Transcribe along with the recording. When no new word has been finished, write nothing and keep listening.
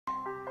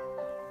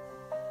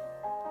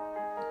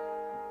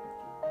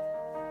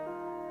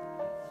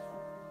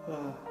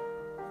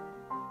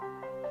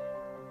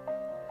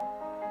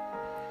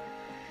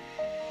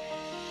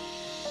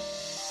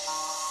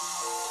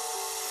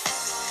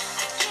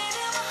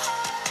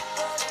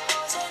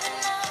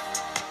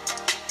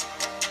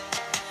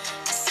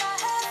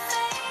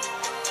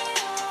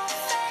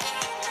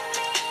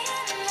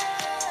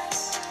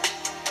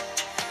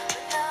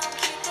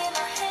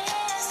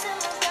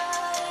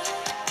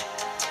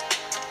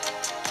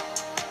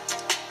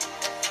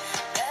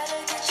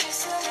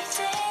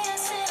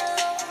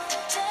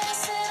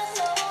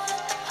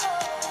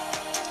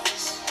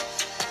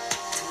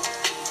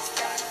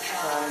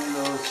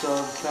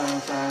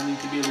Sometimes I need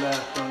to be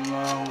left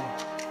alone.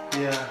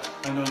 Yeah,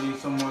 I don't need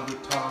someone to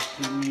talk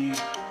to me.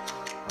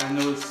 I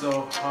know it's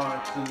so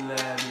hard to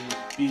let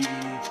it be,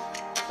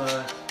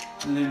 but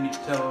let me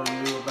tell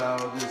you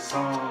about this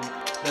song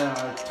that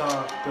I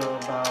talked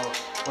about.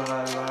 When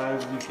I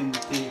live, we can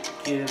take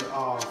it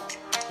off,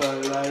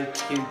 but like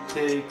it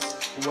takes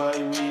why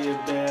we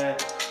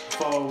bad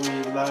for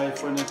we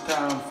life when the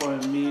time for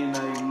me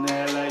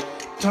like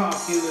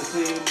talking the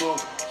same old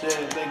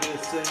shit like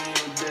it's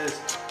saying this.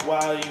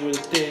 Why you would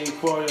think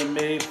for a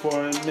made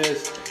for a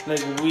miss?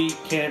 Like we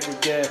can't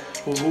forget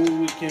for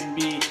who we can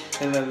be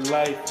in a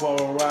life for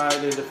a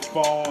ride and the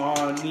fall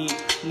on me.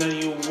 Now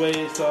you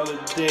waste all the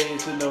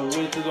days and the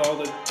wasted all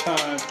the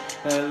time.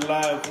 And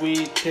life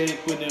we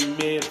take when it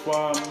made for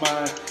our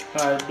mind.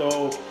 I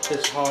know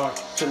it's hard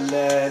to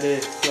let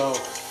it go.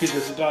 You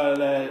just gotta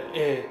let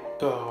it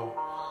go.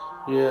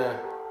 Yeah.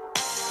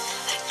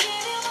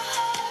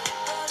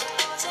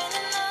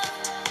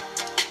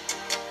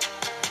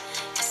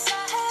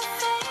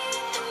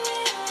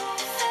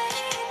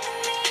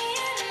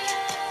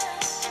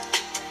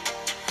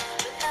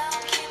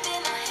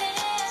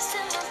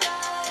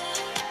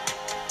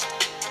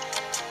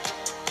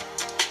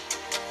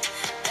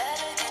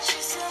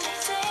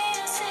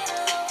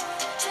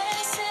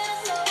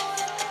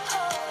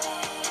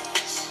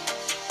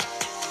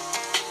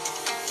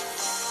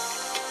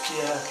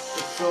 Yeah,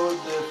 it's so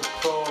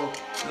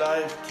difficult.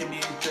 Life can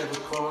be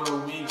difficult, or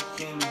we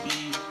can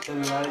be,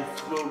 and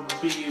life will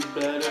be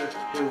better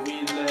if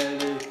we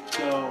let it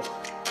go.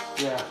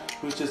 Yeah,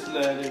 we just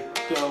let it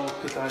go,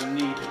 cause I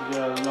need to be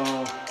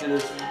alone. It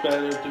is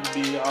better to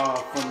be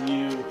off from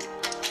you.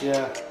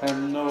 Yeah, I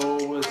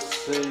know it's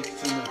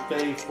sakes and the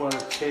faith for the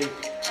take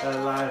a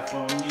life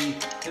for me.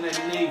 And the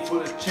need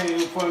for the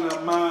change for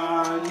the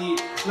mind I need.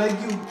 Like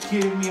you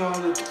give me all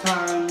the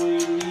time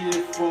when you need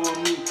it for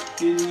me.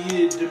 You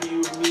needed to be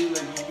with me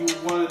like you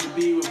wanted to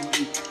be with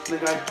me.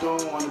 Like I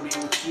don't want to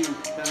be with you.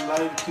 And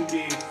life can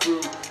be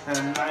through.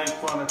 And night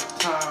on a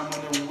time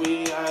when the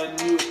way I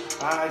knew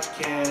I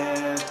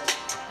can't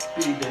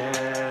be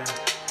there.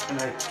 And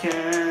I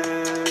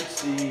can't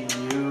see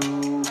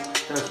you.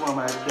 That's what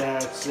my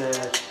dad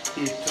said.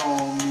 He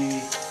told me,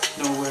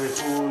 know where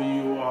who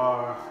you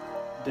are.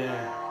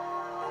 Then